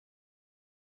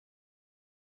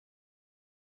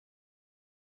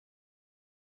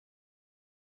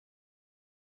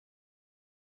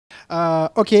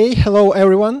Okay, hello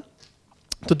everyone.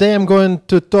 Today I'm going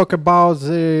to talk about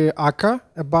the Akka,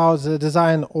 about the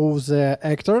design of the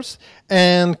actors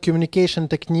and communication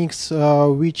techniques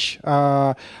which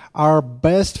are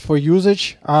best for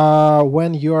usage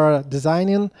when you are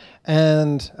designing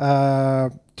and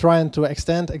trying to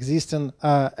extend existing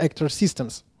actor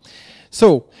systems.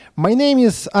 So, my name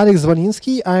is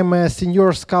Zvolinskiy. I'm a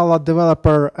senior Scala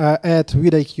developer at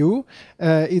vidIQ.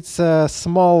 It's a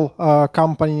small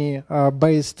company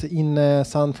based in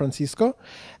San Francisco.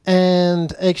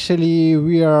 And actually,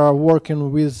 we are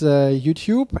working with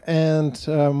YouTube and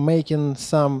making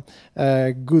some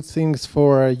good things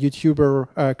for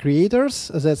YouTuber creators.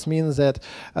 That means that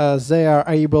they are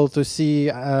able to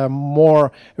see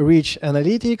more rich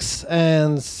analytics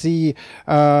and see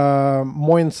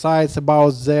more insights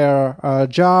about their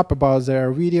job, about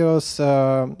their videos,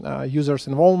 users'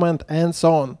 involvement, and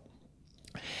so on.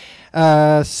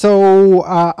 I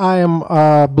am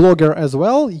a blogger as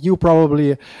well. You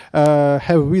probably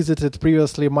have visited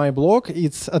previously my blog.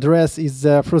 Its address is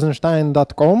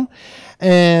frozenstein.com,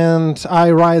 and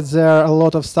I write there a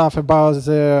lot of stuff about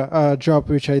the job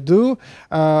which I do.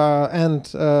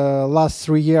 Last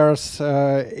 3 years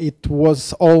it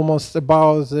was almost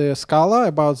about the Scala,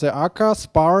 about the Akka,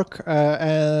 Spark,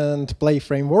 and Play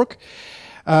framework.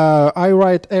 I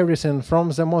write everything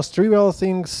from the most trivial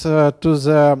things to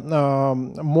the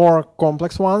more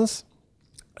complex ones.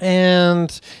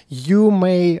 And you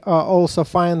may also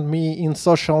find me in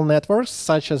social networks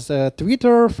such as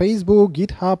Twitter, Facebook,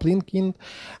 GitHub, LinkedIn,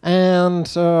 and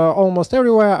almost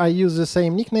everywhere I use the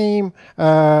same nickname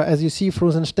as you see,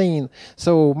 Frozenstein.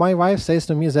 So my wife says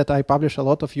to me that I publish a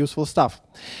lot of useful stuff.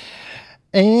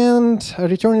 And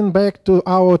returning back to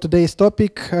our today's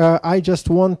topic, I just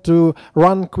want to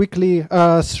run quickly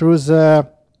through the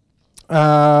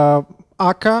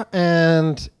Akka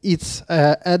and its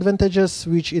advantages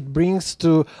which it brings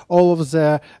to all of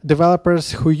the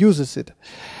developers who uses it.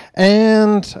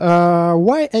 And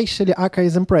why actually Akka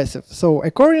is impressive? So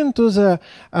according to the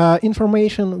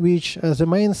information which the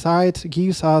main site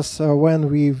gives us when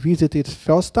we visit it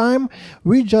first time,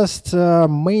 we just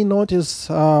may notice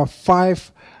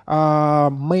 5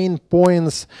 main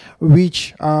points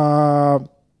which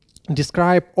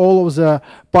describe all of the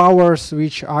powers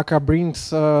which Akka brings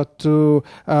to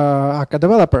Akka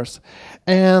developers.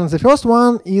 And the first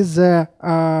one is a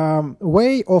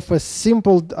way of a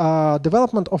simple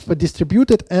development of a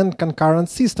distributed and concurrent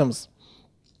systems.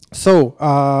 So,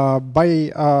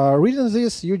 by reading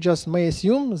this, you just may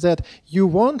assume that you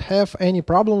won't have any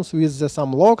problems with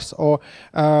some logs or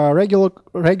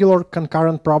regular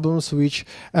concurrent problems which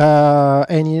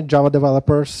any Java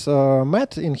developers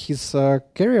met in his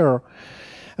career.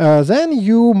 Then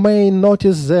you may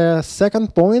notice the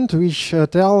second point, which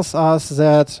tells us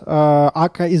that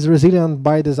Akka is resilient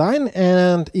by design,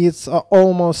 and it's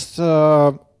almost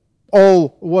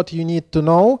all what you need to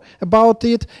know about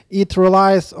it. It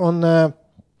relies on a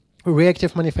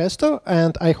reactive manifesto,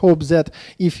 and I hope that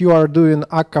if you are doing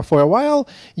Akka for a while,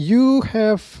 you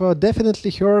have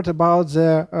definitely heard about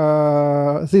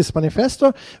this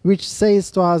manifesto, which says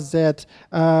to us that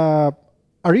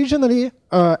originally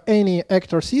any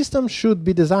actor system should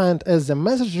be designed as a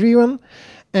message-driven,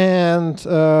 and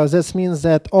this means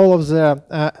that all of the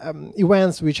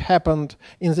events which happened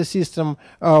in the system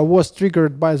was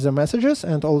triggered by the messages,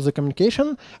 and all the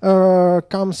communication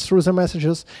comes through the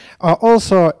messages.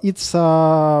 Also,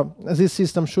 this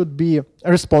system should be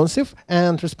responsive,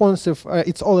 and responsive,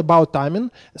 it's all about timing.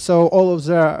 So all of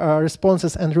the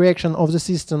responses and reaction of the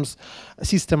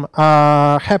system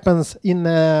happens in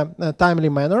a timely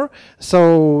manner.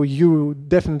 So you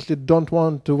definitely don't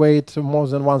want to wait more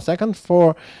than 1 second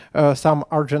for some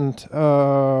urgent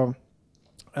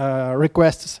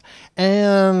requests.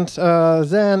 And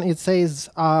then it says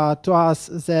to us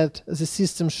that the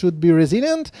system should be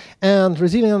resilient, and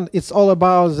resilient, it's all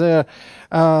about the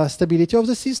stability of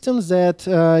the system, that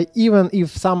even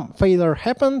if some failure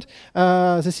happened,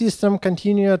 the system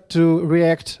continued to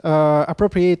react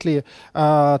appropriately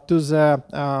to the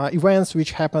events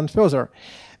which happened further.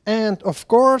 And of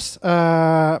course,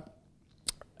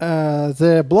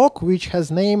 the block which has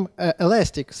name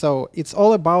elastic, so it's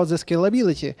all about the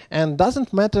scalability, and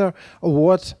doesn't matter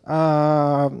what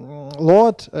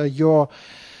load your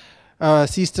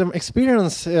system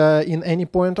experience in any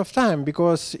point of time,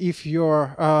 because if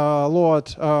your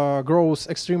load grows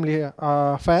extremely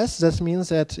fast, that means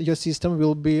that your system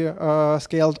will be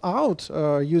scaled out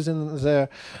using the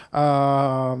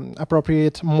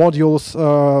appropriate modules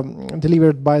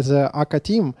delivered by the Akka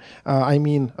team. I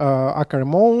mean Akka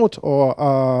remote or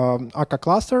Akka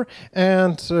cluster,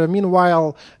 and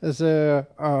meanwhile the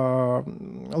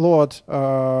load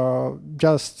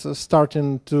just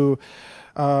starting to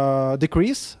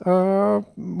decrease,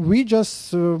 we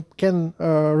just can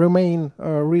remain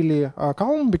really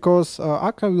calm, because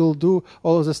Akka will do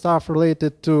all of the stuff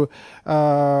related to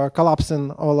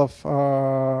collapsing all of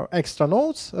extra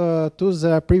nodes to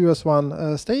the previous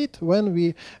one state when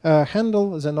we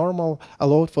handle the normal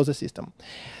load for the system.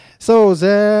 So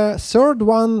the third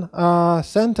one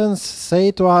sentence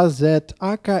say to us that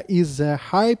Akka is a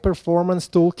high-performance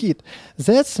toolkit.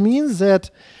 That means that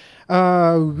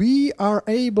we are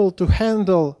able to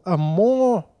handle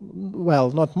more,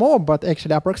 well, not more, but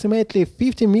actually approximately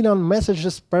 50 million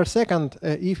messages per second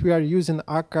if we are using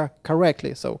Akka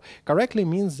correctly. So correctly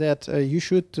means that you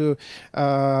should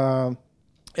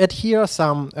adhere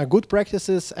some good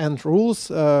practices and rules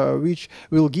which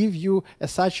will give you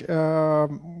such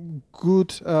good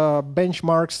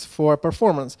benchmarks for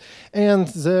performance. And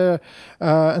the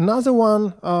another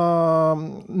one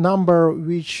number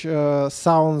which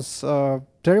sounds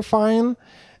terrifying,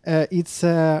 it's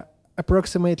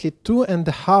approximately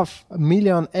 2.5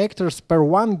 million actors per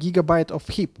 1 gigabyte of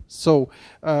heap. So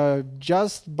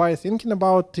just by thinking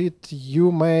about it,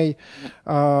 you may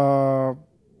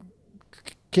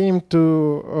came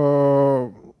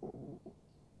to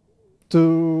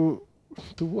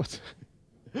what?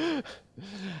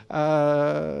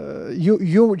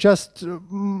 You just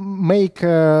make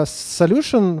a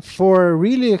solution for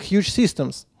really huge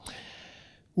systems.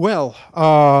 Well,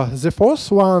 the fourth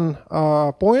one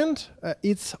point,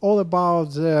 it's all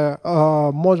about the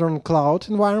modern cloud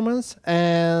environments,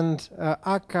 and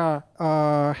Akka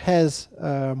has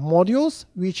modules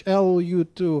which allow you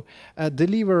to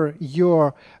deliver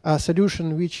your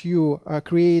solution which you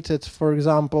created, for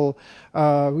example,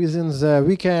 within the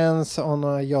weekends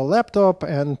on your laptop,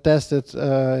 and tested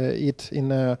it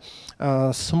in a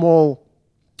small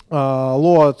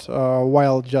load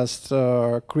while just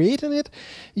creating it.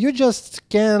 You just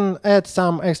can add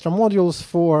some extra modules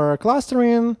for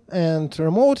clustering and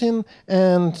remoting,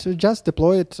 and just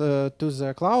deploy it to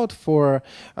the cloud for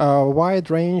a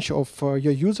wide range of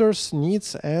your users'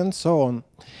 needs and so on.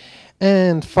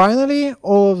 And finally,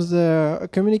 all of the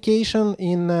communication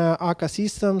in Akka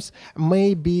systems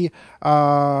may be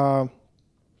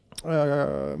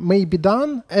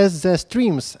done as the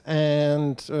streams,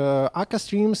 and Akka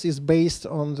streams is based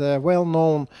on the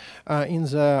well-known in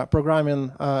the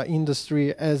programming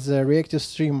industry as the reactive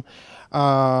stream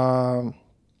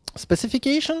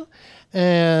specification.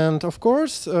 And of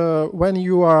course, when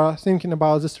you are thinking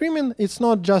about the streaming, it's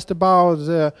not just about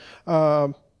the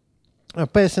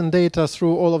passing data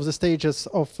through all of the stages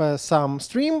of some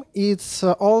stream. It's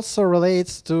also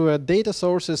relates to data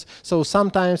sources. So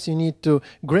sometimes you need to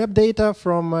grab data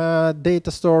from a data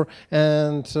store,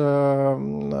 and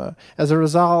as a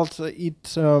result,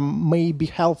 it may be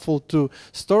helpful to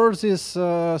store this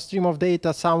stream of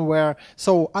data somewhere.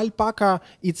 So Alpaca,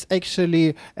 it's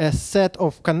actually a set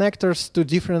of connectors to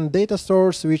different data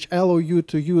stores which allow you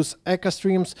to use Akka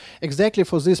streams exactly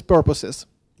for these purposes.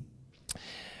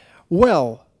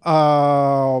 Well,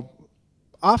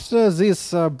 after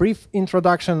this brief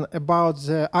introduction about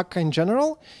the Akka in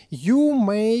general, you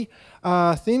may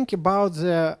think about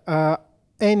the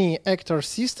any actor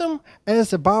system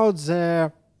as about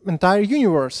the entire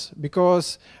universe,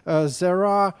 because there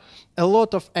are a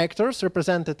lot of actors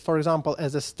represented, for example,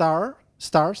 as a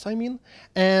stars, I mean,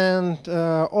 and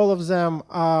all of them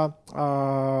are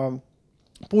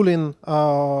pulling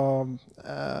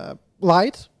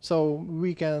light, so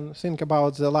we can think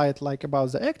about the light like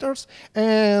about the actors,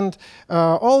 and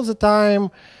all the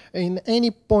time in any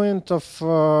point of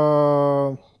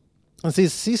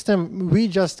this system we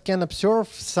just can observe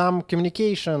some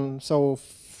communication. So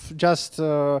just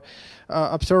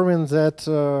observing that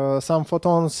some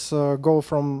photons go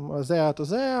from there to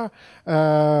there,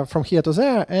 from here to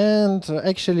there, and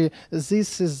actually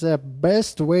this is the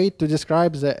best way to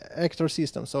describe the actor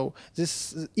system. So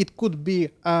it could be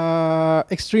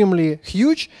extremely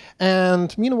huge,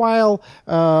 and meanwhile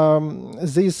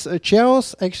this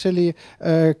chaos actually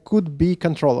could be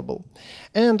controllable.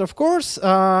 And of course,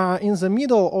 in the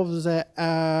middle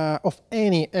of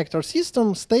any actor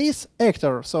system stays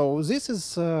actor. So this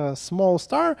is a small small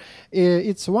star.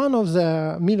 It's one of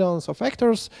the millions of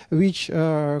actors which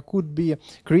could be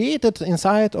created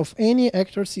inside of any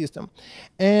actor system.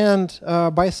 And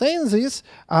by saying this,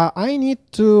 I need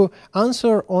to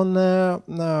answer on a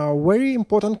very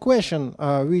important question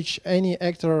which any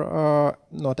actor,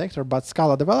 not actor, but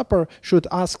Scala developer should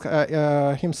ask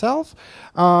himself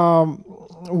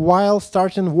while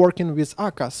starting working with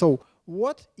Akka. So,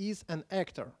 what is an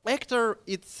actor? Actor,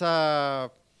 it's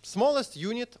the smallest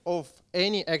unit of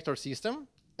any actor system.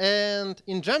 And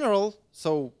in general,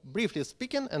 so briefly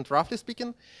speaking and roughly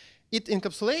speaking, it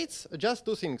encapsulates just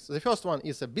two things. The first one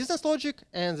is a business logic,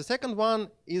 and the second one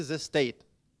is a state.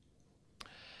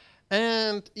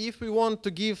 And if we want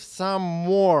to give some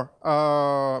more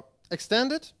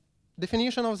extended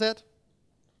definition of that,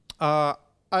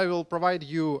 I will provide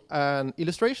you an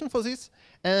illustration for this.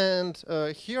 And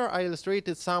here I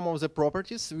illustrated some of the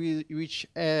properties which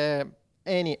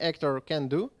any actor can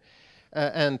do.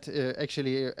 And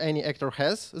actually, any actor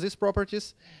has these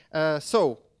properties.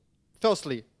 So,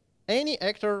 firstly, any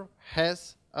actor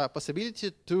has a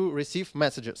possibility to receive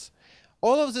messages.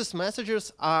 All of these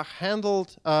messages are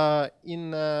handled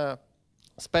in a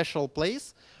special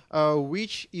place,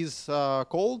 which is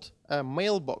called a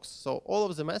mailbox. So all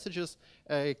of the messages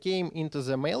came into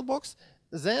the mailbox.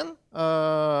 Then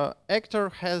actor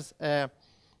has a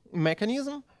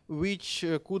mechanism which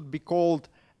could be called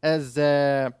as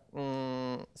a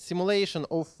simulation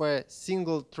of a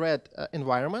single thread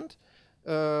environment.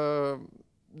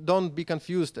 Don't be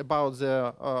confused about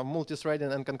the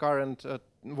multi-threading and concurrent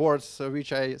words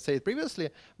which I said previously,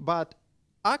 but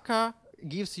Akka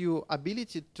gives you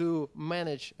ability to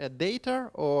manage data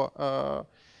or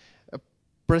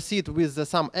proceed with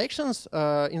some actions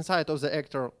inside of the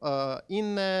actor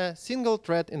in a single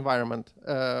thread environment,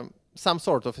 some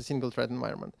sort of a single thread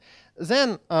environment.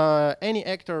 Then any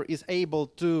actor is able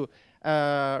to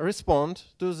respond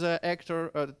to the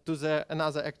actor, to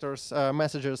another actor's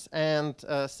messages and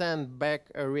send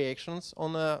back reactions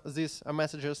on these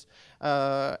messages.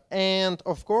 And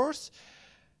of course,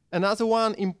 another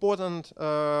one important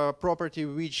property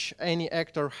which any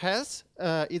actor has,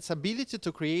 its ability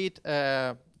to create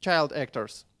child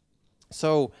actors.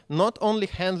 So not only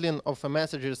handling of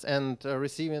messages and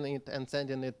receiving it and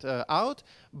sending it out,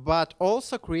 but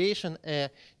also creation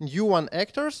new one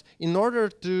actors in order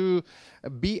to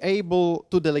be able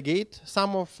to delegate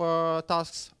some of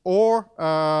tasks or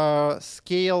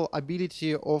scale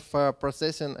ability of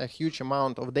processing a huge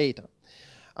amount of data.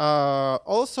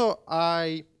 Also,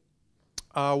 I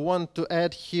want to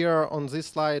add here on this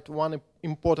slide one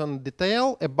important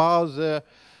detail about the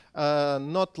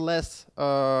not less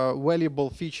valuable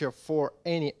feature for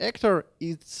any actor.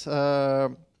 It's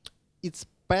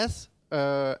path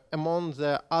among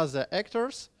the other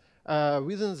actors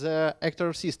within the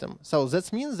actor system. So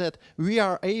that means that we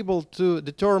are able to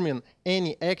determine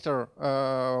any actor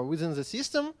within the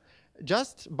system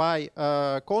just by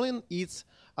calling its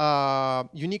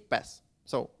unique path.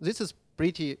 So this is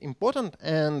pretty important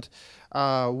and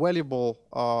valuable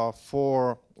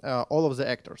for all of the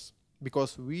actors,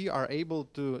 because we are able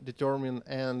to determine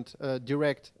and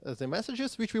direct the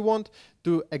messages which we want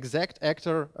to exact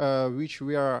actor which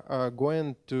we are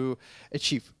going to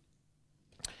achieve.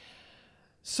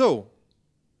 So,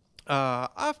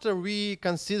 after we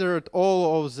considered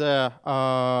all of the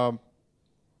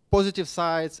positive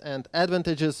sides and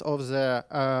advantages of the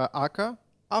Akka,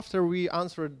 after we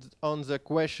answered on the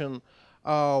question,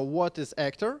 what is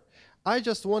actor? I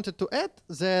just wanted to add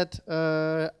that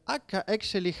Akka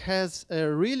actually has a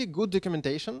really good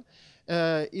documentation.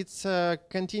 It's a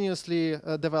continuously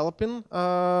developing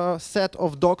set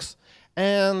of docs,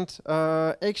 and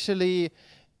actually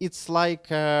it's like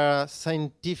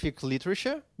scientific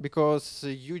literature, because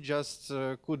you just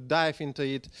could dive into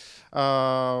it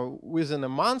within a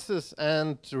month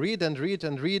and read and read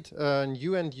and read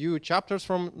new chapters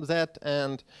from that,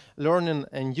 and learning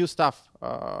new stuff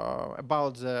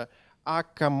about the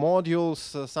Akka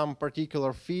modules, some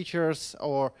particular features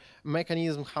or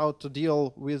mechanism how to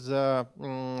deal with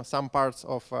some parts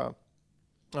of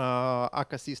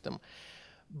Akka system.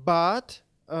 But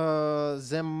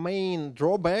the main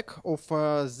drawback of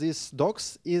these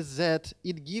docs is that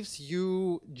it gives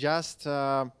you just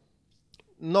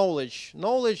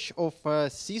knowledge of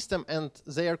system and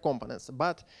their components.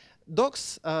 But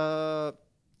docs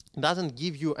doesn't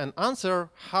give you an answer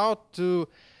how to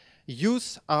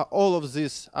use all of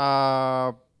these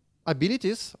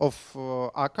abilities of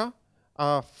Akka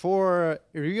for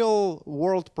real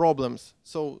world problems.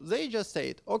 So they just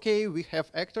said, okay, we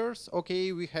have actors,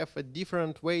 okay, we have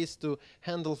different ways to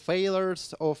handle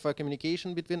failures of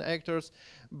communication between actors,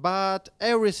 but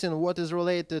everything what is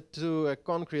related to a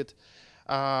concrete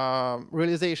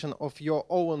realization of your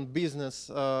own business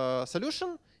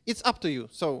solution, it's up to you.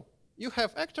 So you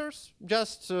have actors,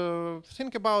 just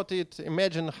think about it,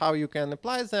 imagine how you can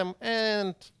apply them,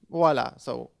 and voila.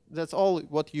 So that's all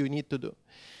what you need to do.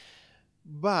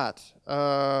 But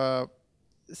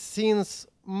since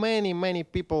many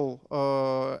people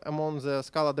among the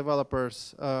Scala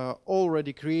developers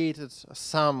already created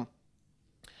some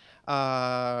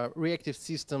reactive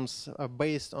systems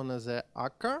based on the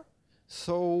Akka,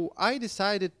 so I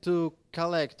decided to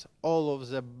collect all of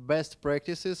the best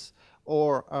practices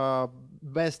or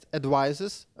best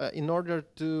advices in order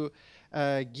to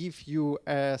give you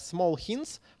small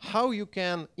hints how you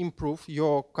can improve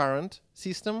your current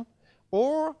system,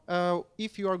 or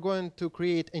if you are going to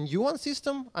create a new one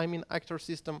system, I mean actor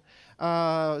system,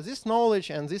 this knowledge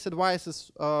and these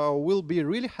advices will be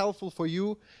really helpful for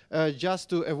you just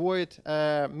to avoid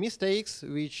mistakes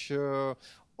which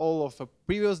all of the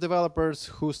previous developers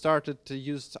who started to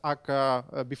use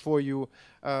Akka before you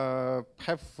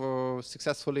have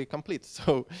successfully complete.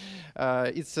 So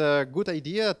it's a good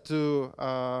idea to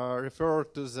refer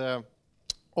to the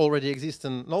already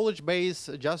existing knowledge base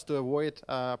just to avoid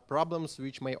problems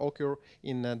which may occur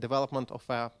in development of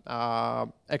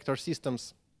actor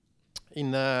systems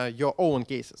in your own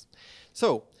cases.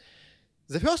 So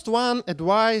the first one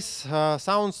advice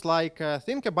sounds like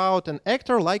think about an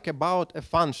actor like about a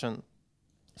function.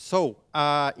 So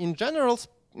in general,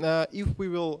 if we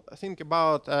will think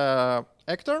about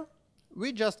actor,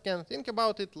 we just can think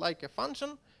about it like a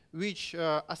function which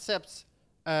accepts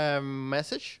a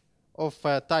message of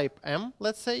type M,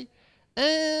 let's say,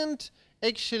 and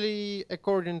actually,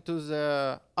 according to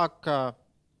the Akka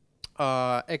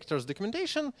actors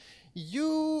documentation,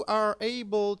 you are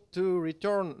able to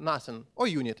return nothing or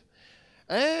unit.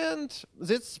 And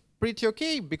that's pretty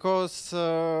okay, because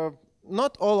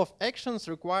not all of actions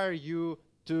require you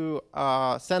to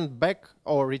send back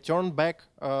or return back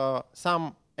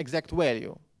some exact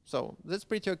value. So that's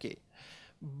pretty okay.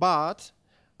 But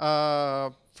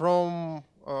from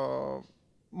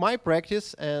my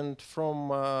practice and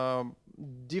from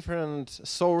different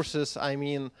sources, I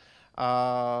mean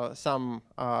some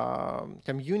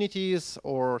communities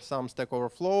or some Stack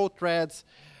Overflow threads,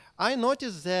 I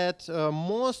noticed that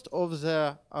most of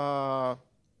the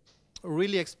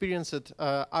really experienced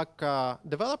Akka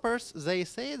developers, they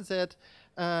say that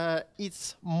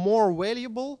it's more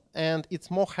valuable and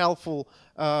it's more helpful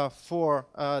for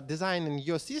designing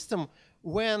your system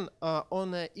when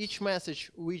on each message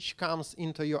which comes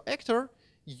into your actor,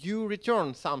 you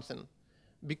return something.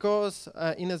 Because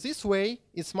in this way,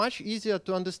 it's much easier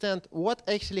to understand what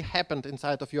actually happened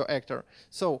inside of your actor.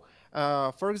 So,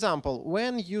 for example,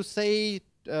 when you say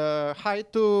hi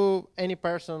to any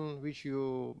person which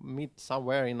you meet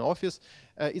somewhere in office,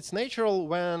 it's natural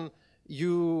when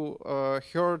you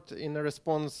heard in a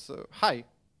response hi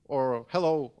or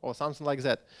hello or something like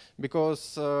that,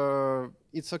 because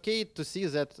it's okay to see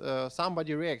that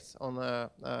somebody reacts on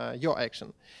your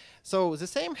action. So the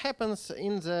same happens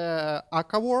in the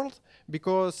Akka world,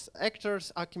 because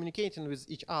actors are communicating with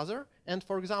each other. And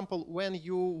for example, when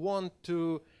you want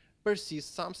to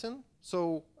persist something,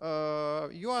 so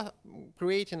you are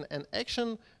creating an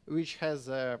action which has,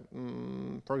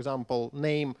 for example,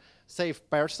 name save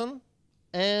person,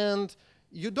 and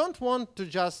you don't want to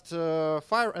just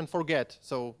fire and forget.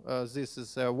 So this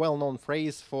is a well-known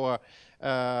phrase for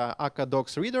Akka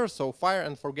docs readers, so fire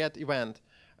and forget event.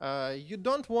 You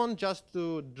don't want just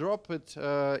to drop it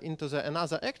into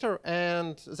another actor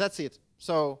and that's it.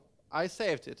 So I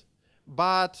saved it.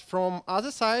 But from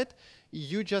other side,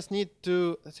 you just need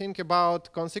to think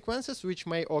about consequences which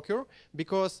may occur,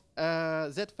 because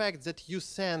that fact that you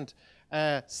send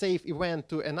a save event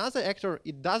to another actor,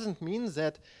 it doesn't mean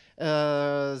that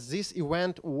this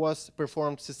event was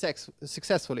performed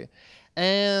successfully.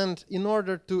 And in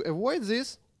order to avoid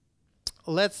this,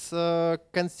 let's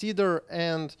consider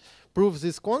and prove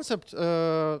this concept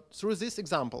through this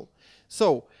example.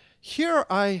 So here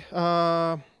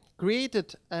I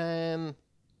created a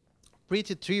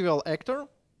pretty trivial actor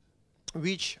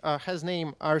which has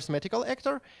name arithmetical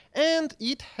actor, and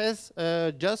it has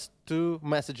just two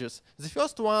messages. The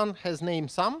first one has name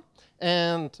sum,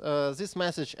 and this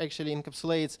message actually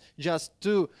encapsulates just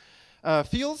two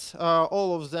fields.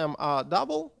 All of them are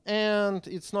double, and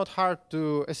it's not hard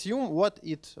to assume what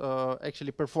it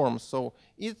actually performs. So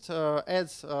it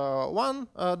adds one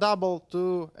double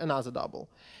to another double.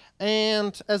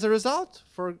 And as a result,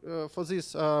 for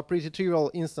this pretty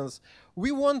trivial instance,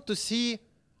 we want to see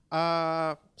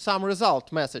some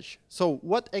result message. So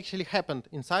what actually happened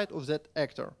inside of that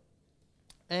actor?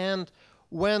 And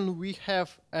when we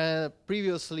have a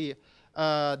previously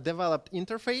developed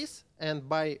interface, and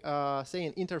by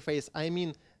saying interface, I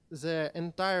mean the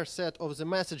entire set of the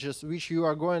messages which you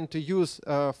are going to use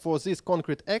for this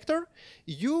concrete actor,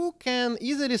 you can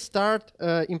easily start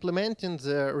implementing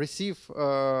the receive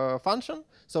function.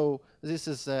 So this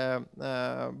is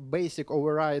a basic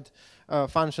override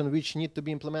function which need to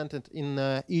be implemented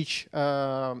in each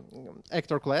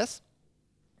actor class.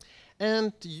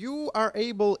 And you are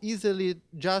able easily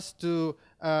just to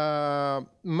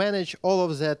manage all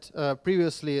of that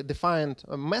previously defined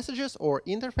messages or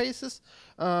interfaces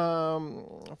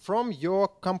from your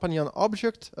companion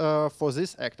object for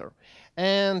this actor.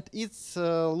 And it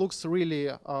looks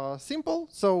really simple.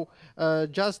 So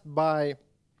just by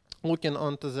looking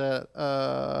onto the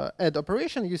add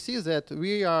operation, you see that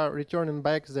we are returning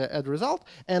back the add result.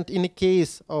 And in the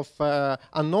case of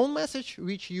unknown message,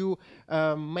 which you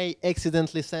may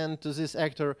accidentally send to this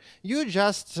actor, you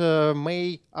just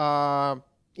may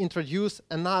introduce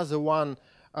another one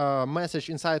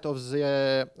message inside of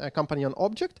the companion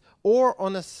object, or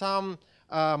on some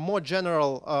more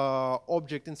general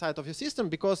object inside of your system,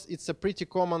 because it's a pretty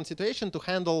common situation to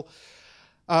handle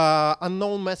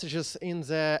unknown messages in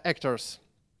the actors.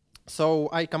 So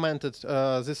I commented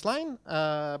this line,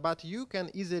 but you can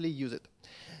easily use it.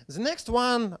 The next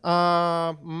one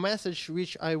message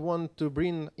which I want to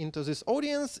bring into this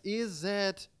audience is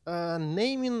that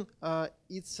naming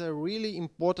it's really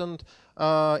important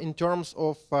in terms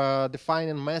of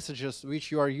defining messages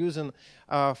which you are using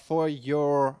for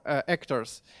your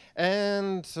actors.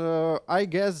 And I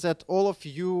guess that all of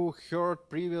you heard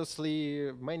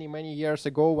previously, many years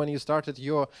ago, when you started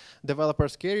your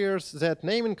developers' careers, that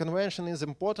naming convention is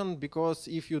important, because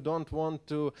if you don't want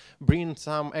to bring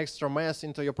some extra mess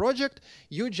into your project,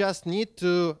 you just need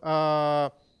to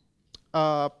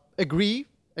agree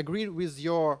with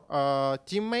your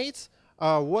teammates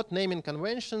what naming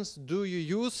conventions do you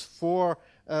use for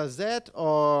that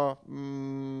or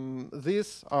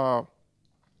these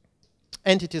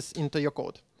entities into your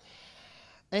code.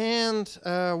 And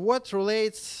what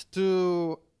relates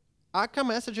to Akka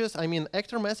messages, I mean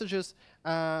actor messages,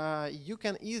 you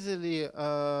can easily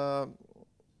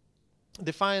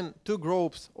define two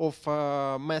groups of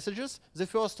messages. The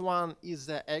first one is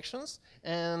the actions,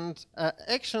 and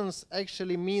actions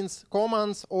actually means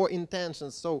commands or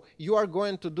intentions. So you are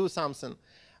going to do something.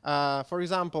 For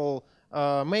example,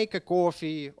 make a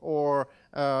coffee or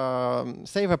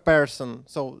save a person.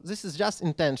 So this is just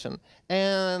intention.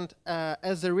 And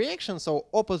as a reaction, so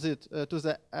opposite to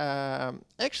the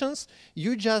actions,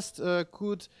 you just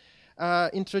could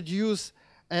introduce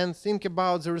and think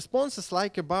about the responses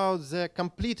like about the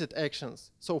completed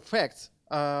actions. So facts,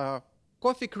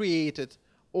 coffee created,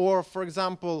 or for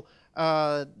example,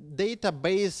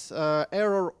 database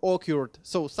error occurred.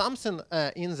 So something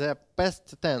in the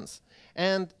past tense.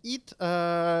 And it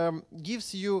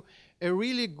gives you a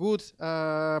really good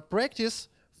practice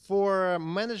for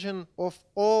managing of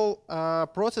all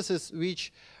processes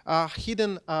which are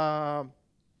hidden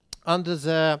under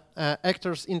the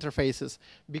actors' interfaces,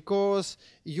 because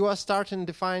you are starting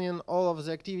defining all of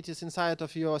the activities inside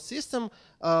of your system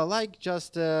like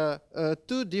just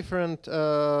two different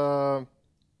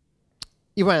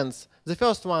events. The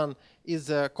first one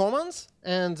is commands,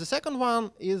 and the second one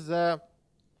is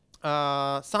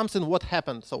something what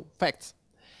happened, so facts.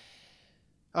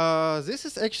 This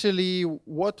is actually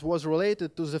what was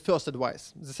related to the first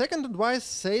advice. The second advice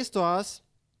says to us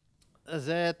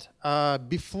that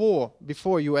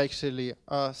before you actually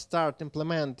start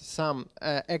implement some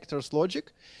actors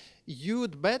logic,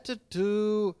 you'd better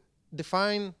to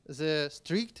define the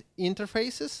strict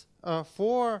interfaces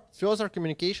for further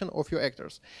communication of your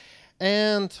actors.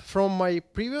 And from my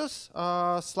previous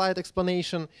slide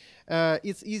explanation,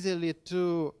 it's easily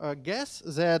to guess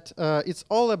that it's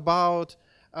all about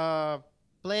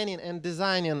planning and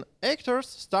designing actors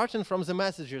starting from the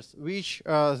messages which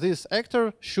this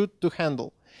actor should to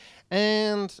handle.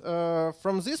 And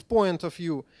from this point of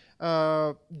view,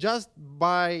 just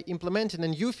by implementing a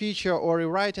new feature or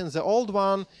rewriting the old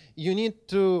one, you need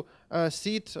to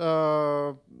sit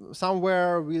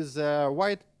somewhere with a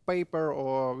white paper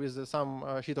or with some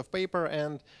sheet of paper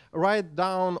and write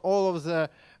down all of the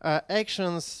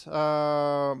actions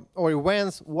or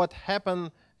events what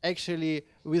happen actually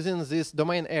within this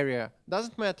domain area.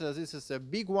 Doesn't matter this is a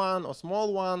big one or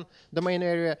small one domain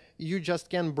area, you just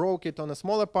can break it on a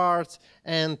smaller parts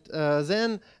and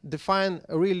then define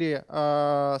a really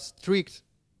strict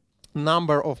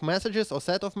number of messages or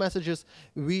set of messages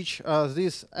which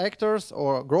these actors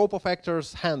or group of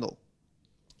actors handle.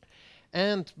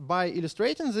 And by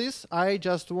illustrating this, I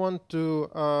just want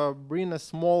to bring a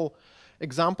small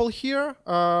example here.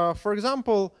 For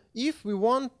example, if we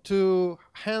want to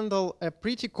handle a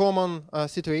pretty common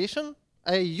situation,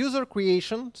 a user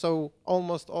creation, so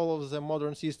almost all of the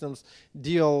modern systems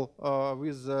deal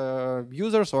with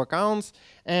users or accounts,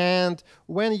 and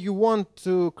when you want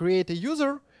to create a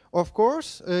user, of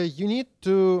course, you need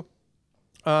to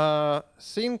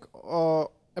think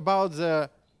about the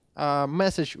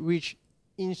message which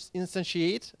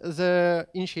initiates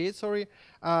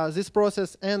this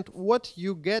process and what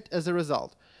you get as a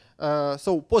result.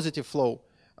 So positive flow.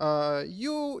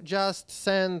 You just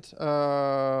send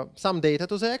some data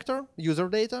to the actor, user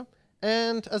data,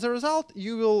 and as a result,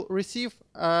 you will receive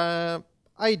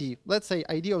ID, let's say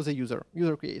ID of the user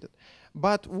created.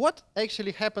 But what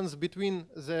actually happens between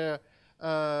the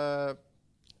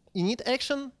init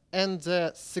action and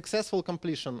the successful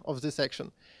completion of this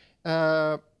action?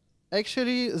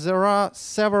 Actually, there are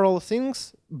several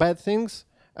things, bad things,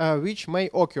 which may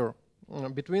occur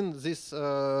between these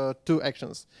two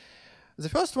actions. The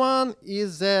first one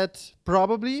is that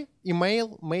probably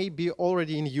email may be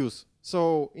already in use.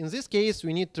 So in this case,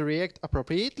 we need to react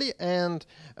appropriately and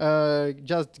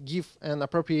just give an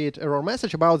appropriate error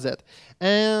message about that.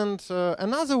 And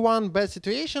another one bad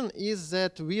situation is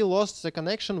that we lost the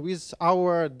connection with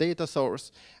our data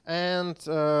source. And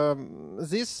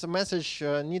this message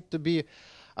needs to be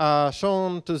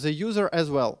shown to the user as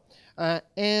well.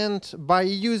 And by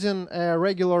using a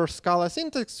regular Scala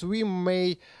syntax, we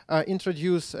may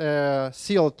introduce a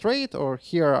sealed trait, or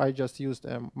here I just used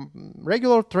a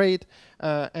regular trait,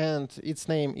 and its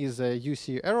name is a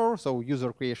UC error, so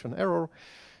user creation error,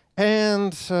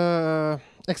 and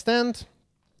extend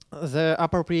the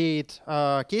appropriate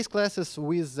case classes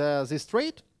with this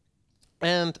trait.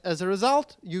 And as a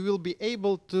result, you will be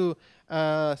able to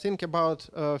think about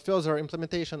further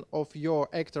implementation of your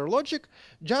actor logic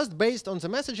just based on the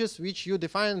messages which you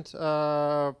defined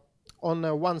on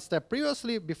one step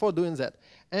previously before doing that.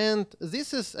 And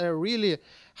this is really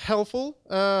helpful,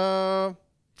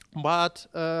 but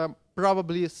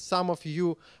probably some of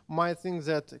you might think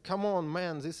that, come on,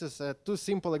 man, this is a too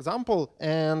simple example.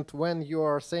 And when you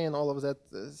are saying all of that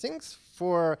things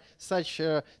for such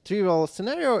a trivial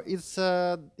scenario,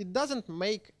 it doesn't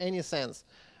make any sense.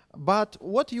 But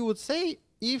what you would say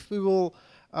if we will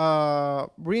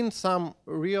bring some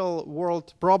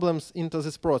real-world problems into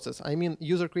this process, I mean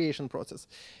user creation process.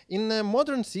 In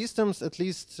modern systems, at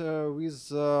least with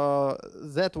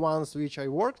that ones which I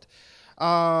worked,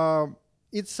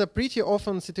 it's a pretty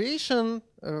often situation,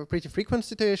 pretty frequent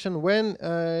situation when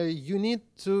you need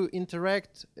to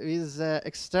interact with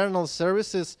external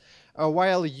services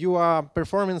while you are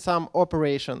performing some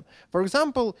operation. For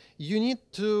example, you need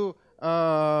to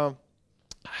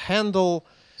handle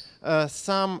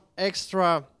some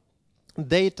extra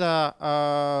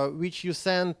data which you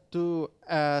send to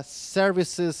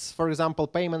services, for example,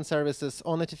 payment services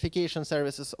or notification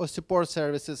services or support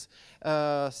services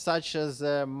such as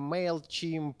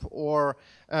MailChimp or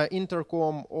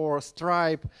Intercom or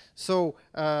Stripe. So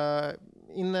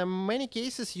in many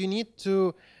cases, you need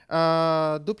to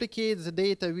duplicate the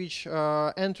data which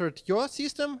entered your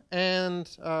system and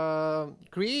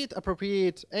create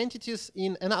appropriate entities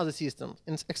in another system,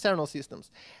 in external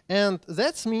systems. And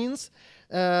that means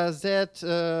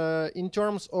that in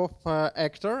terms of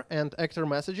actor and actor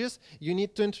messages, you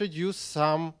need to introduce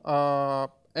some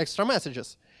extra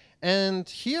messages. And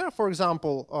here, for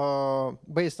example,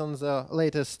 based on the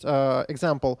latest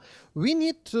example, we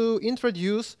need to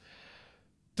introduce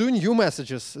two new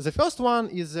messages. The first one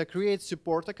is a create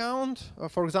support account,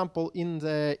 for example, in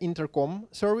the Intercom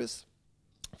service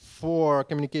for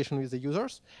communication with the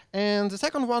users. And the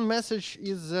second one message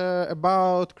is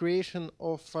about creation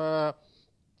of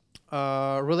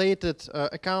related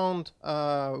account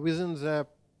within the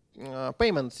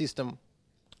payment system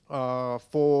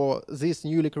for this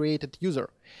newly created user.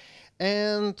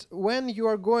 And when you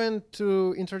are going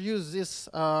to introduce these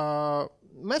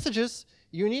messages,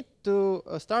 you need to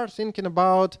start thinking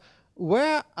about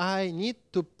where I need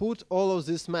to put all of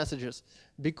these messages.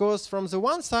 Because from the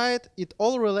one side, it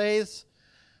all relates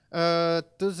to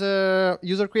the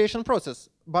user creation process.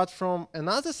 But from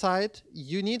another side,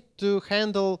 you need to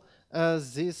handle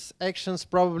these actions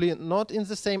probably not in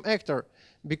the same actor.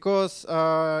 because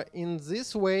in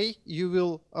this way you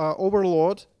will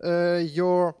overload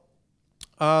your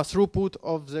throughput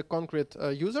of the concrete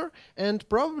user, and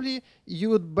probably you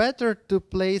would better to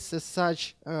place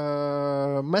such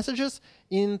messages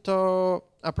into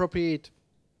appropriate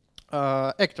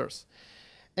actors.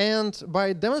 And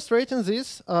by demonstrating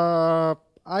this,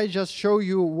 I just show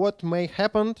you what may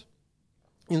happen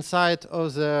inside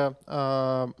of the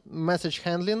message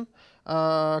handling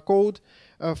code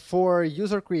for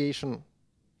user creation.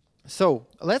 So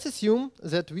let's assume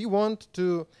that we want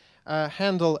to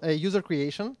handle a user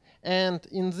creation, and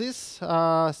in this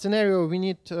scenario we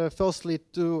need firstly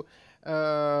to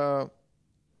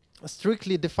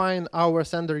strictly define our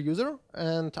sender user,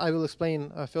 and I will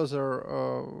explain further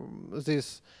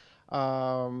this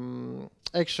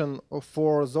action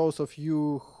for those of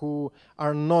you who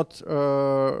are not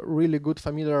really good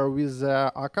familiar with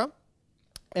Akka.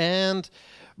 And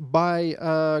by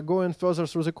going further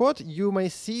through the code, you may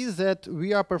see that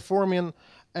we are performing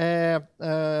a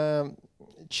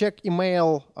check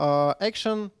email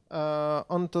action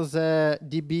onto the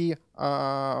DB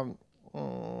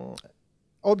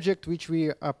object which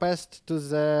we passed to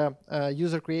the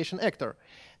user creation actor.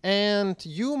 And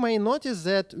you may notice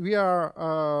that we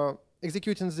are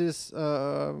executing this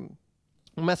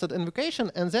method invocation,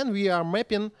 and then we are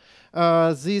mapping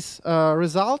this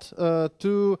result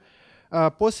to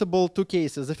possible two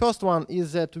cases. The first one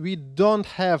is that we don't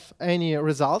have any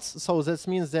results, so that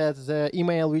means that the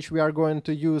email which we are going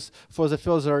to use for the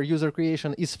further user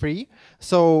creation is free,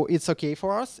 so it's okay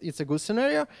for us, it's a good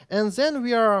scenario. And then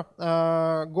we are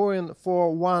going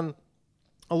for one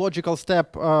logical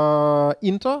step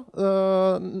into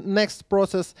next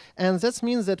process, and that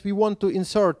means that we want to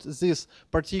insert this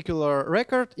particular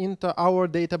record into our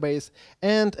database,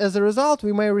 and as a result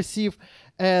we may receive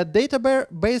a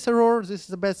database error, this is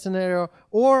the best scenario,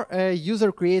 or a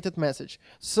user created message.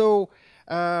 So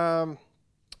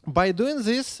by doing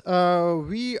this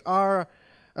we are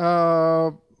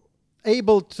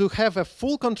able to have a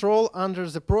full control under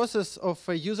the process of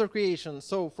user creation.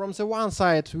 So from the one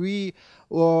side, we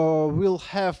will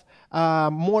have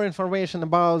more information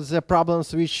about the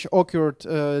problems which occurred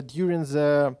during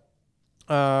the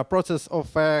process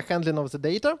of handling of the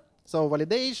data. So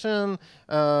validation,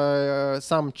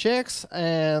 some checks,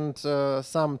 and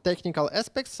some technical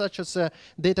aspects such as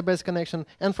database connection.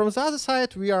 And from the other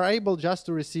side, we are able just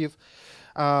to receive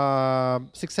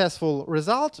successful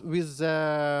result with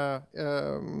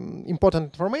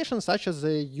important information such as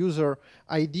the user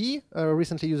ID,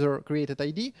 recently user created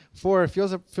ID, for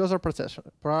further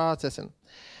processing.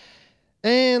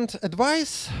 And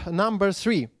advice number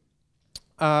 3.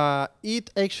 It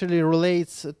actually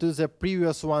relates to the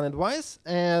previous one advice,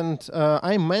 and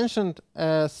I mentioned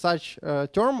such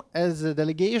term as the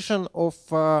delegation of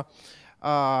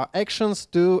actions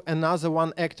to another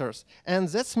one actors. And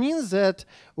that means that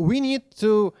we need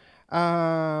to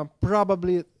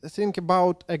probably think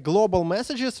about a global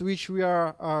messages which we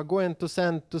are going to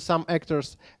send to some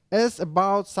actors as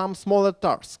about some smaller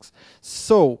tasks.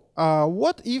 So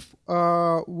what if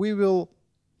we will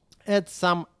add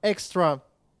some extra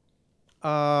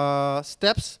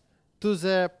steps to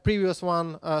the previous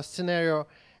one scenario,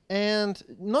 and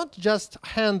not just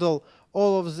handle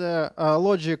all of the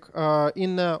logic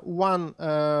in one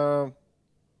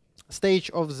stage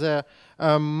of the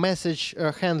message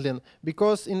handling,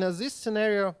 because in this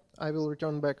scenario, I will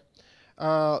return back,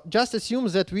 just assume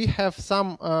that we have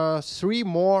some 3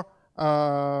 more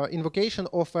invocation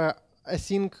of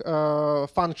async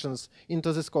functions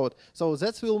into this code. So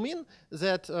that will mean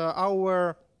that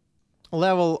our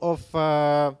level of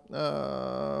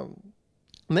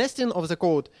nesting of the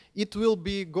code, it will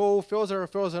be go further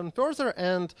and further,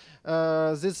 and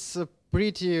this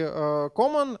pretty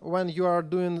common when you are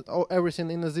doing everything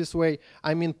in this way.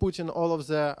 I mean, putting all of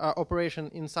the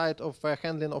operation inside of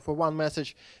handling of one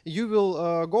message, you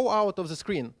will go out of the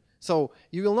screen. So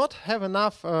you will not have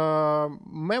enough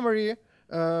memory,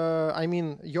 I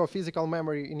mean your physical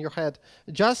memory in your head,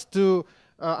 just to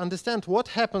understand what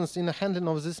happens in the handling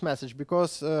of this message,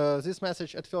 because this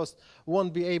message at first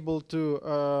won't be able to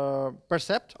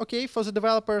percept, okay, for the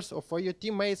developers or for your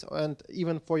teammates and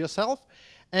even for yourself.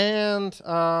 And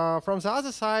from the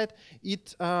other side,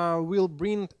 it will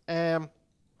bring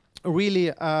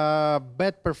really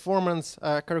bad performance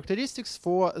characteristics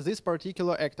for this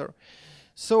particular actor.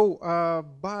 So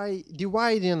by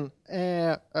dividing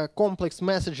complex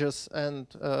messages and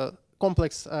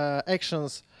complex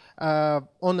actions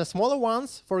on the smaller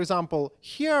ones, for example,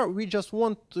 here we just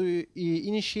want to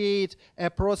initiate a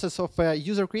process of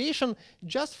user creation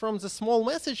just from the small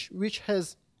message which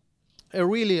has a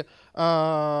really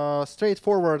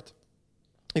straightforward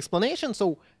explanation.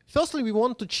 So firstly, we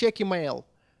want to check email.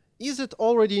 Is it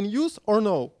already in use or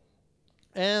no?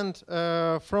 And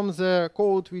from the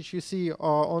code which you see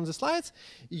on the slides,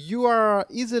 you are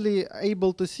easily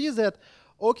able to see that,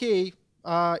 okay,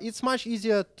 it's much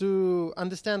easier to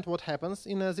understand what happens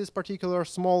in this particular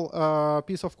small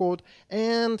piece of code,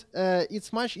 and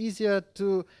it's much easier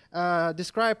to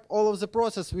describe all of the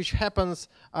process which happens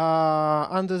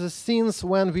under the scenes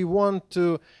when we want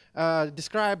to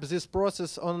describe this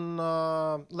process on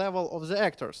level of the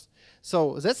actors.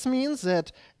 So that means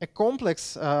that a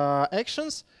complex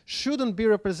actions shouldn't be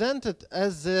represented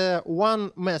as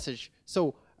one message.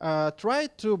 So try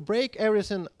to break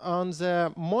everything on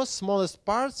the most smallest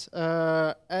parts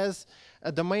as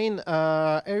the main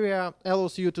area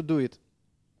allows you to do it.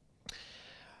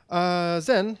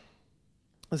 Then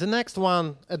the next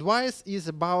one advice is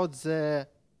about the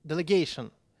delegation.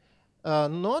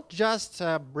 Not just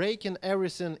breaking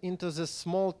everything into the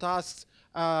small tasks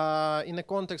in the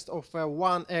context of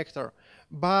one actor,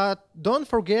 but don't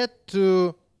forget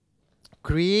to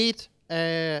create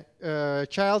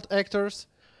child actors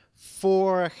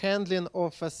for handling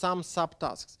of some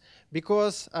subtasks.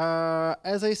 Because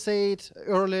as I said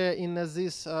earlier in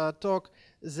this talk,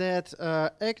 that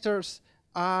actors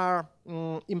are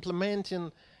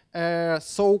implementing a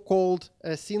so-called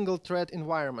single-thread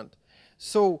environment.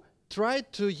 So try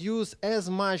to use as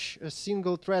much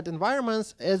single-thread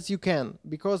environments as you can,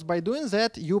 because by doing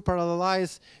that, you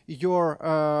parallelize your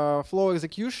flow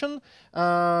execution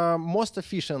most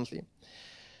efficiently.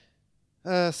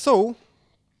 So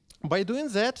by doing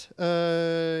that,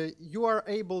 you are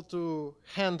able to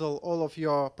handle all of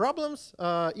your problems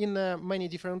in many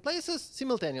different places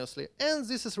simultaneously. And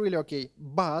this is really okay.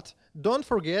 But don't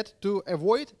forget to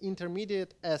avoid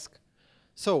intermediate ask.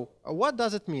 So what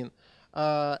does it mean?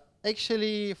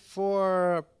 Actually,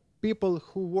 for people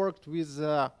who worked with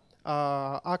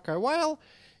Akka a while,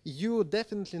 you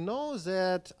definitely know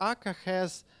that Akka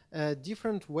has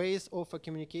different ways of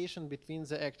communication between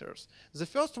the actors. The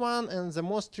first one and the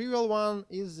most trivial one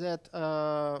is that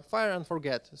fire and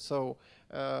forget. So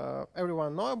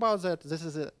everyone know about that. This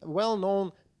is a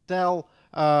well-known tell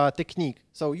technique.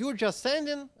 So you're just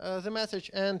sending the message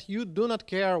and you do not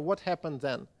care what happened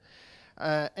then.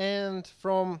 And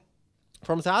from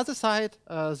the other side,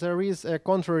 there is a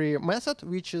contrary method,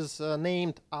 which is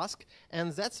named ask,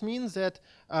 and that means that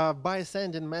by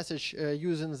sending message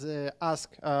using the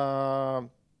ask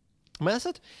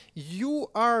method, you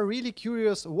are really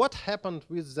curious what happened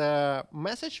with the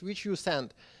message which you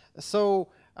sent. So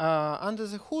under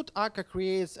the hood, Akka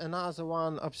creates another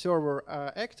one observer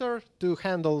actor to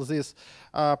handle this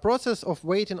process of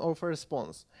waiting of a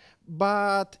response.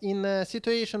 But in a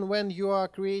situation when you are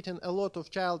creating a lot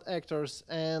of child actors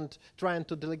and trying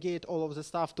to delegate all of the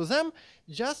stuff to them,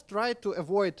 just try to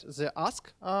avoid the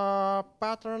ask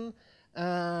pattern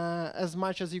as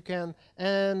much as you can.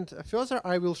 And further,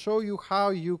 I will show you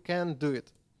how you can do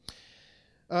it.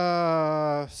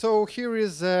 So here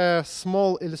is a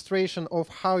small illustration of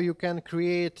how you can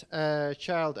create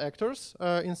child actors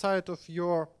inside of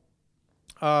your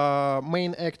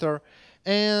main actor.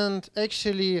 And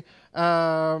actually,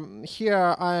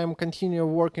 here I am continue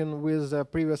working with the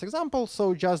previous example.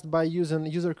 So just by using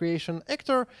user creation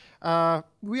actor,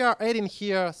 we are adding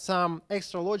here some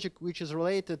extra logic which is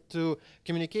related to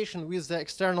communication with the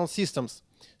external systems.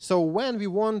 So when we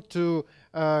want to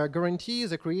guarantee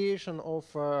the creation of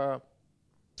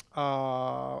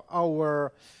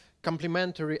our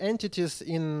complementary entities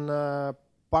in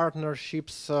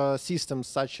partnerships systems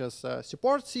such as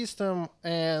support system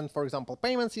and, for example,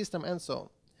 payment system and so on.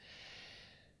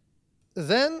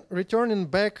 Then returning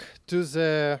back to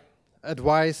the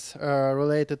advice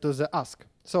related to the ask.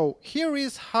 So here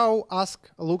is how ask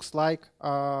looks like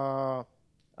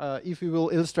if we will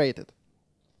illustrate it.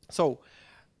 So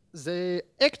the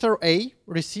actor A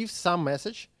receives some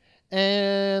message,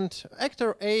 and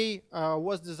actor A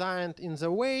was designed in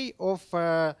the way of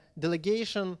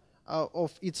delegation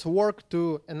of its work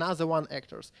to another one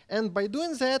actors. And by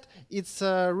doing that, it's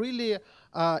really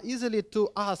easily to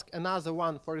ask another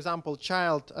one, for example,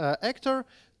 child actor,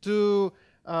 to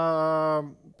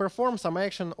perform some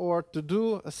action or to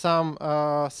do some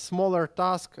smaller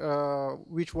task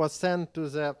which was sent to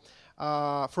the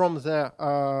from the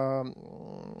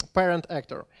parent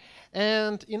actor.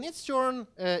 And in its turn,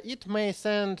 it may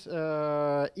send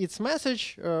its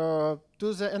message to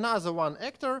the another one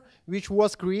actor, which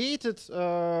was created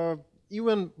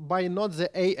even by not the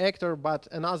A actor, but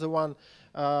another one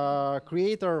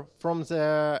creator from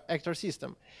the actor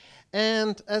system.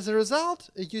 And as a result,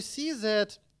 you see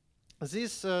that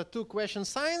these two question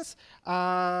signs,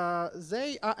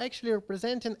 they are actually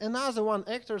representing another one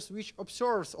actors which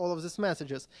observes all of these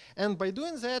messages. And by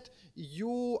doing that,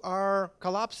 you are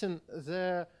collapsing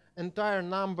the entire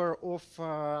number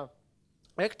of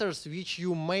actors which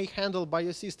you may handle by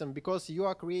your system, because you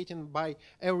are creating by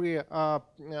every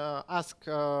ask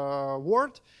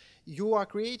word, you are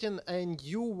creating a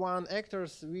new one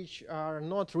actors which are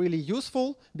not really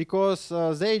useful, because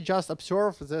they just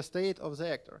observe the state of the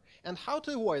actor. And how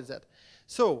to avoid that?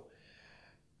 So,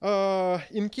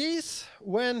 in case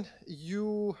when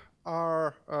you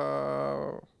are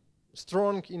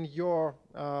strong in your,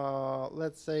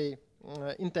 let's say,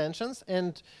 intentions,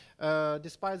 and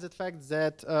despite the fact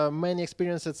that many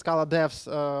experienced Scala devs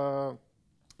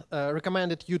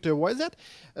recommended you to avoid that,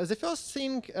 the first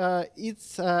thing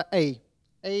it's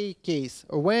a case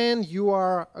when you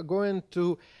are going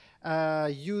to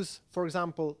use, for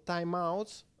example,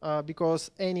 timeouts,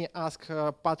 because any ask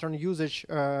pattern usage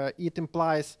it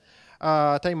implies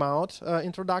timeout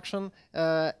introduction,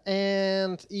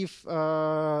 and if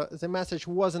the message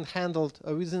wasn't handled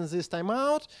within this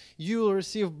timeout, you will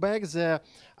receive back the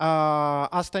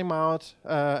ask timeout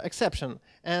exception.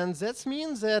 And that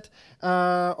means that,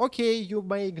 okay, you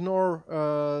may ignore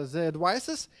the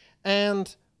advices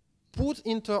and put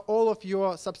into all of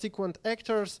your subsequent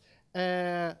actors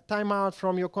timeout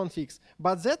from your configs.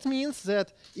 But that means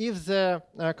that if the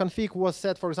config was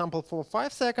set, for example, for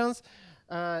 5 seconds,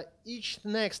 each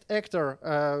next actor,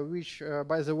 which,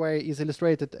 by the way, is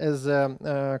illustrated as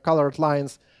colored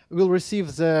lines, will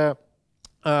receive the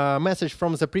message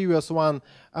from the previous one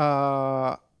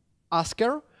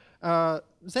asker.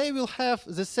 They will have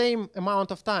the same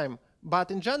amount of time, but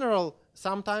in general,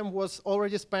 some time was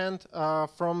already spent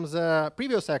from the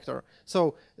previous actor.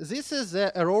 So this is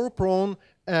the error-prone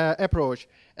approach.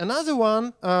 Another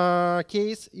one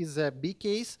case is a big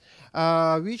case,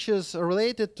 which is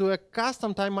related to a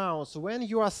custom timeouts. When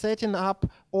you are setting up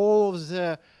all of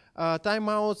the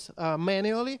timeouts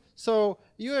manually, so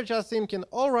you are just thinking,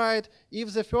 all right,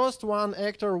 if the first one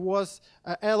actor was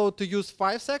allowed to use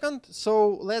 5 seconds,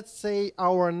 so let's say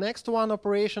our next one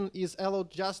operation is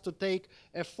allowed just to take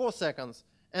 4 seconds.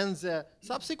 And the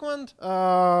subsequent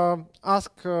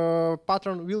ask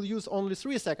pattern will use only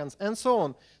 3 seconds, and so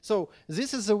on. So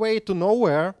this is the way to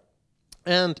nowhere.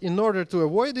 And in order to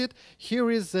avoid it, here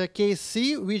is the case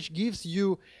C, which gives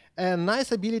you a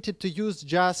nice ability to use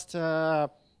just a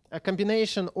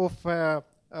combination of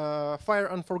fire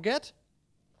and forget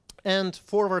and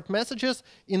forward messages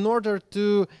in order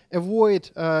to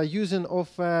avoid using of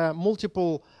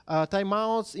multiple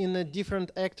timeouts in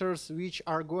different actors which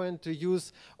are going to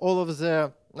use all of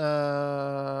the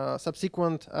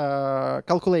subsequent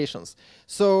calculations.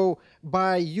 So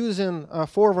by using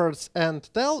forwards and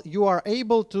tell, you are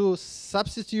able to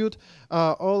substitute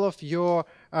all of your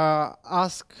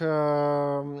ask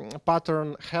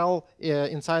pattern hell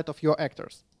inside of your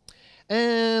actors.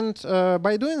 And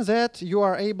by doing that, you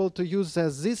are able to use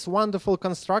this wonderful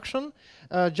construction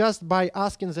just by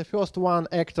asking the first one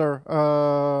actor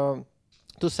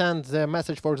to send the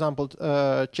message, for example,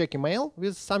 check email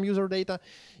with some user data.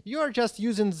 You are just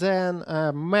using then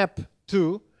map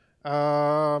to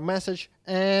message,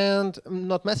 and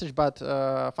not message, but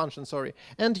function, sorry.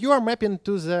 And you are mapping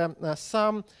to the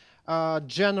some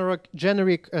generic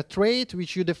trait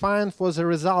which you define for the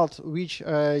result which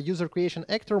user creation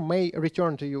actor may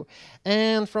return to you.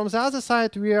 And from the other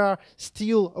side, we are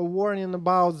still warning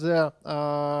about the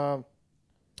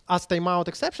ask timeout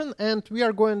exception, and we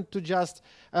are going to just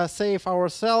save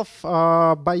ourselves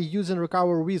by using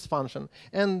recover with function.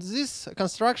 And this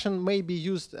construction may be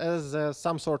used as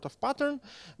some sort of pattern,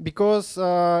 because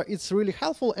it's really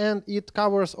helpful and it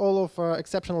covers all of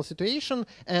exceptional situation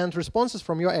and responses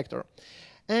from your actor.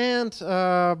 And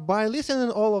by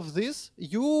listening all of this,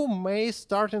 you may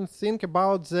start and think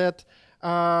about that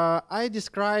I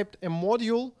described a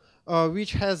module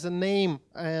which has a name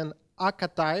and Akka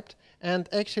typed. And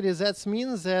actually, that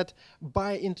means that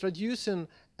by introducing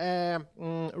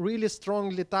really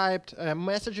strongly typed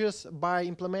messages, by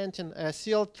implementing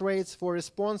CL traits for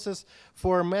responses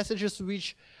for messages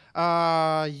which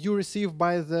you receive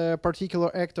by the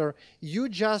particular actor, you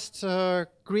just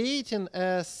creating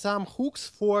some hooks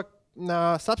for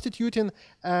substituting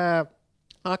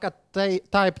Akka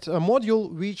typed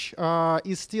module which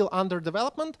is still under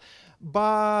development.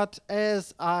 But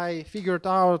as I figured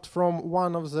out from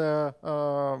one of the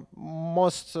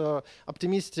most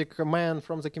optimistic men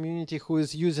from the community who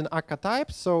is using Akka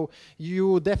type, so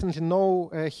you definitely know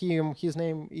him, his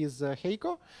name is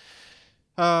Heiko.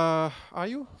 Are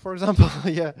you, for example?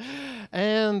 Yeah.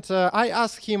 And I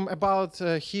asked him about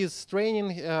his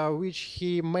training, which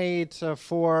he made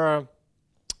for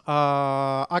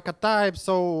Akka type.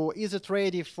 So is it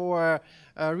ready for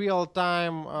real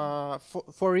time,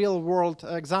 for real world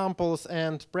examples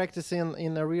and practicing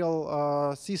in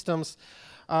real systems?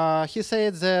 He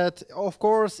said that, of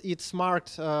course, it's marked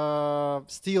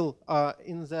still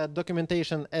in the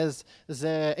documentation as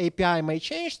the API may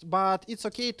change, but it's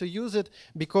okay to use it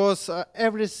because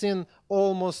everything,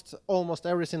 almost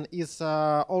everything is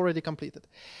already completed.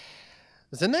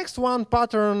 The next one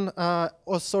pattern,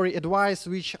 advice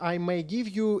which I may give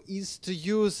you is to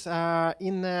use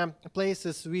in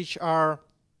places which are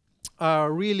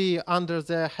really under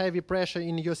the heavy pressure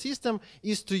in your system,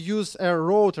 is to use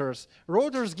routers.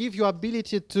 Routers give you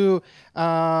ability to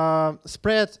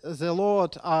spread the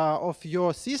load of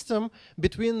your system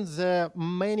between the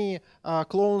many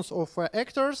clones of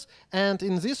actors, and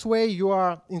in this way you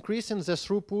are increasing the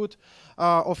throughput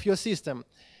of your system.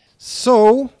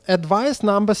 So, advice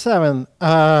number 7,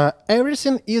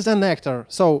 everything is an actor.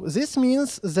 So this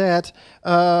means that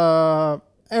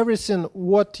everything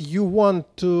what you want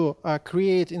to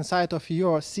create inside of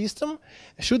your system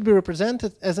should be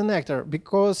represented as an actor,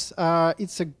 because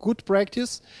it's a good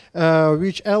practice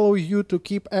which allows you to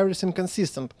keep everything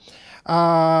consistent.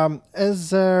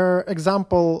 As an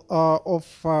example of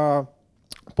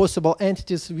possible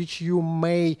entities which you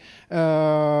may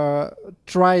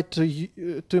try to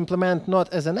implement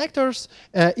not as an actors,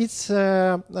 it's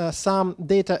some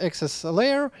data access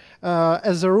layer.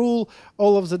 As a rule,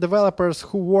 all of the developers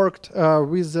who worked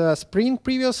with Spring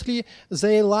previously,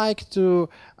 they like to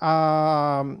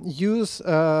use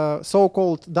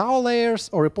so-called DAO layers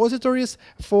or repositories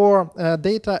for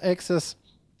data access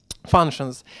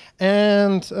functions.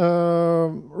 And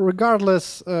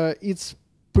regardless, it's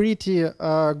pretty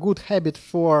good habit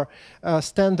for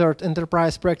standard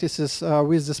enterprise practices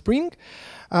with the Spring.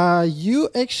 You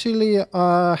actually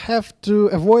have to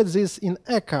avoid this in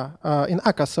Akka,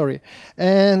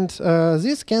 and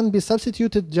this can be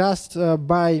substituted just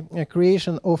by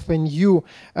creation of a new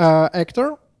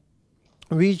actor,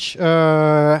 which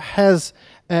has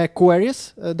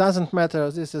queries. Doesn't matter,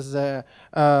 this is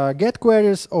get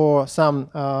queries or some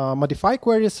modify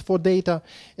queries for data.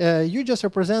 You just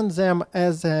represent them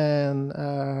as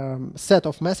a set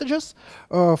of messages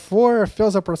for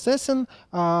further processing,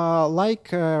 like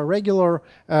regular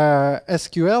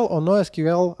SQL or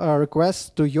NoSQL requests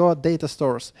to your data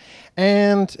stores.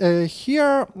 And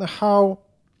here how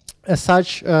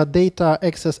such data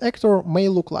access actor may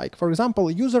look like. For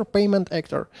example, user payment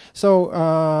actor. So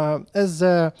as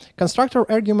a constructor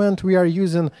argument, we are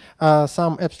using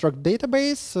some abstract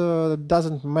database.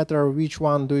 Doesn't matter which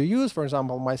one do you use, for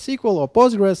example, MySQL or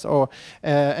Postgres or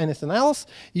anything else.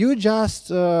 You just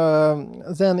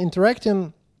then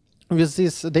interacting with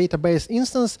this database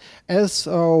instance as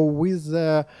with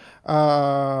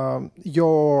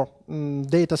your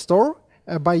data store,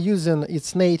 by using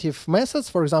its native methods.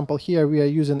 For example, here we are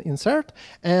using insert,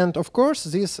 and of course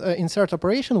this insert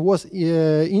operation was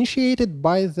initiated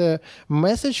by the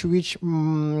message which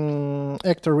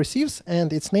actor receives,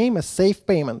 and its name is save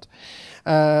payment.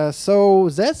 So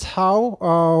that's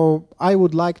how I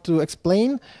would like to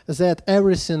explain that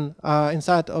everything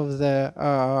inside of the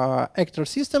actor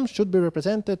system should be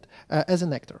represented as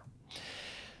an actor.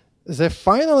 The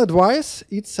final advice,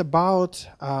 it's about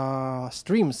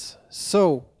streams.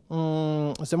 So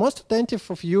the most attentive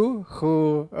of you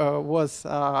who was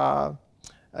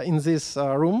in this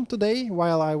room today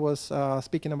while I was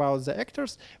speaking about the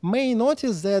actors may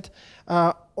notice that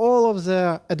all of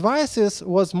the advices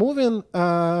was moving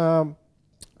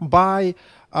by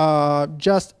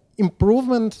just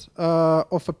improvement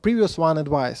of a previous one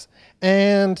advice.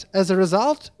 And as a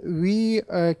result, we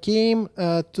came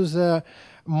to the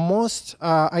most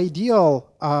ideal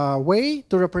way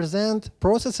to represent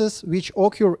processes which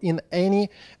occur in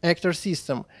any actor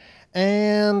system.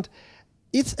 And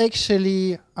it's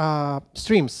actually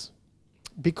streams,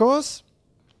 because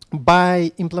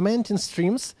by implementing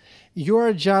streams, you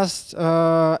are just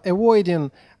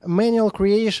avoiding manual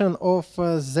creation of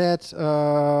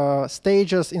that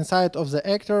stages inside of the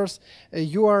actors.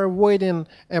 You are avoiding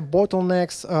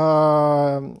bottlenecks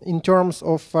in terms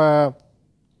of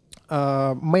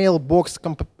mailbox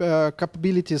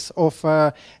capabilities of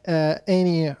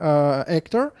any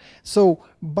actor. So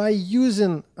by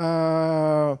using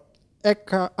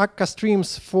Akka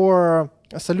streams for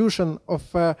a solution of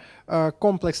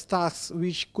complex tasks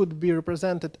which could be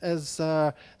represented as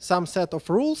some set of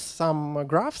rules, some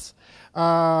graphs.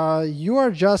 You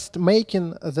are just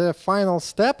making the final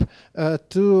step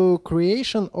to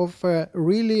creation of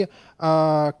really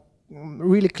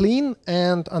clean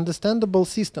and understandable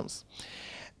systems.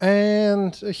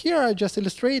 And here I just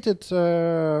illustrated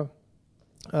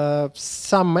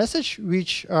some message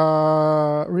which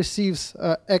receives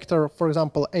actor, for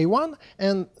example, A1,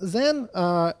 and then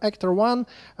actor 1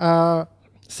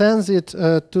 sends it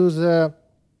to the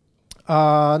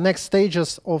next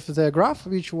stages of the graph,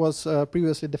 which was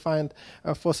previously defined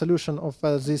for solution of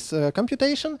this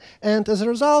computation. And as a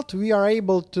result, we are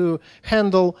able to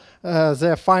handle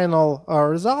the final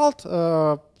result,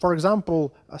 for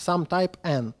example, some type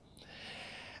n.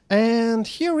 And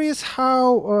here is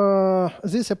how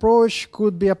this approach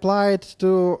could be applied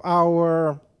to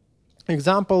our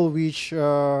example, which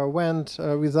went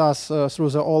with us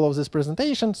through all of this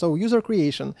presentation. So user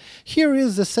creation. Here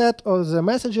is the set of the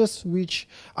messages which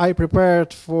I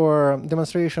prepared for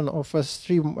demonstration of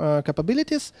stream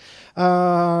capabilities.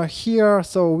 Here,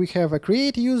 so we have a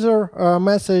create user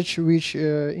message which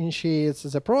initiates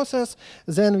the process.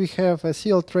 Then we have a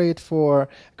CL trait for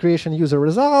creation user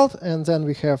result, and then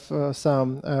we have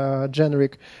some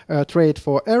generic trait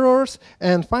for errors.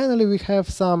 And finally, we have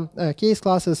some case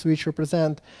classes which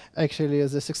represent actually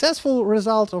the successful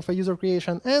result of a user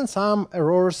creation and some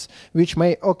errors which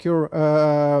may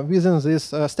occur within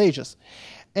these stages.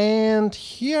 And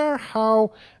here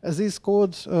how this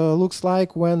code looks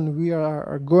like when we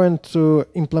are going to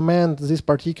implement this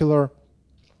particular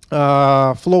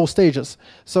flow stages.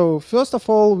 So first of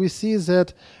all, we see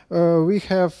that we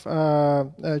have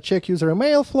a check user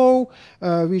email flow,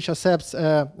 which accepts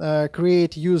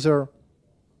create user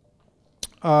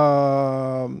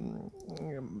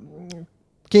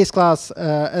case class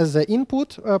as the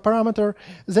input parameter.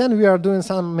 Then we are doing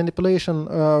some manipulation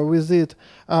with it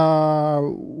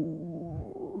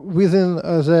within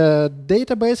the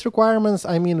database requirements.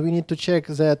 I mean, we need to check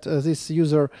that this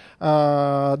user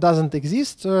doesn't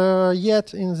exist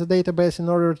yet in the database in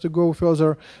order to go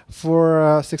further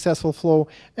for a successful flow.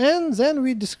 And then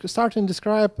we start to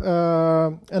describe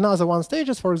another one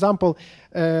stages. For example,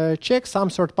 check some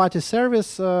third-party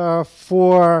service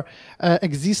for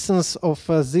existence of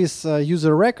this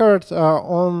user record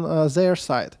on their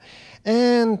side.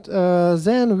 And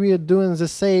then we are doing the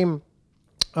same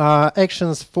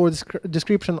actions for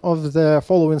description of the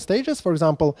following stages, for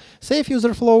example, save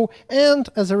user flow, and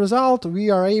as a result we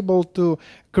are able to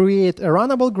create a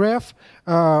runnable graph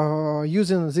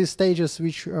using these stages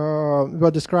which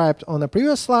were described on the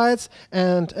previous slides.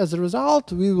 And as a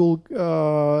result we will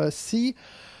see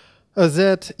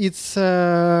that it's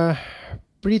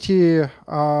pretty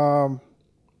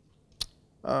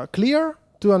clear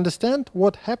to understand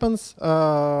what happens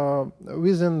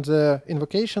within the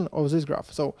invocation of this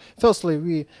graph. So firstly,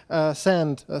 we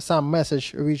send some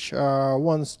message which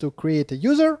wants to create a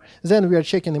user. Then we are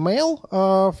checking email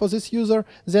for this user.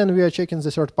 Then we are checking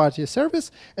the third-party service.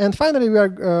 And finally, we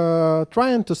are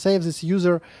trying to save this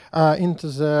user into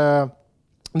the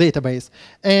database.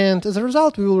 And as a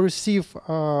result, we will receive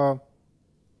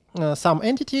some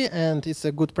entity, and it's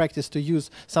a good practice to use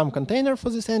some container for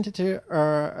this entity.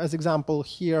 As example,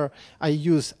 here I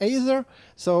use Aether.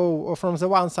 So from the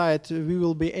one side, we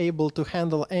will be able to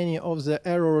handle any of the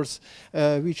errors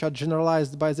which are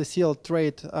generalized by the CL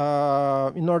trait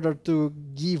in order to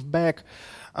give back,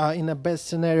 in a best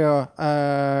scenario,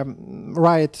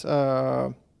 right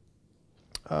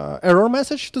error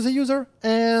message to the user,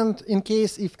 and in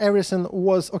case if everything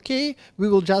was okay, we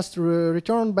will just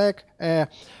return back a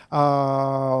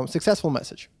successful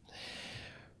message.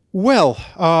 Well,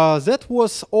 that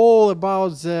was all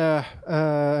about the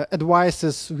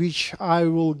advices which I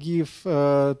will give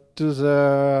to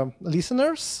the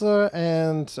listeners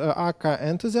and Akka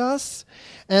enthusiasts.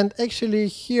 And actually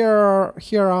here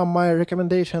are my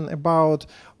recommendations about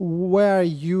where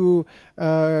you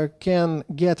can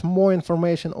get more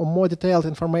information or more detailed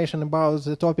information about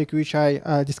the topic which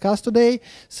I discussed today.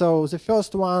 So the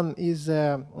first one is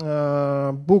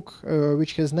a book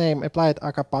which has name Applied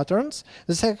Akka Patterns.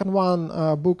 The second one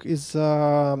book is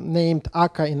named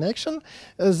Akka in Action.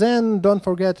 Then don't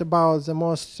forget about the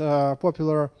most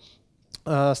popular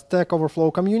Stack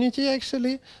Overflow community.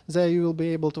 Actually, there you will be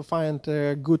able to find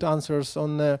good answers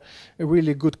on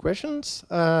really good questions.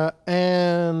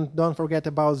 And don't forget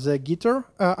about the Gitter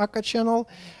Akka channel.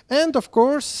 And of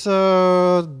course,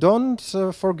 don't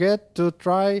forget to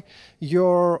try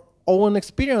your own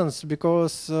experience,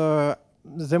 because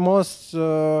the most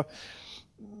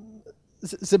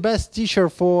the best teacher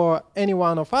for any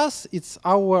one of us, it's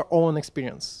our own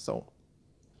experience. So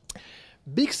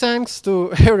big thanks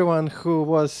to everyone who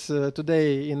was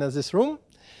today in this room.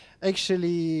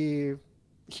 Actually,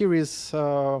 here is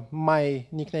my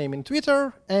nickname in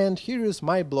Twitter, and here is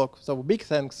my blog. So big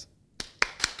thanks.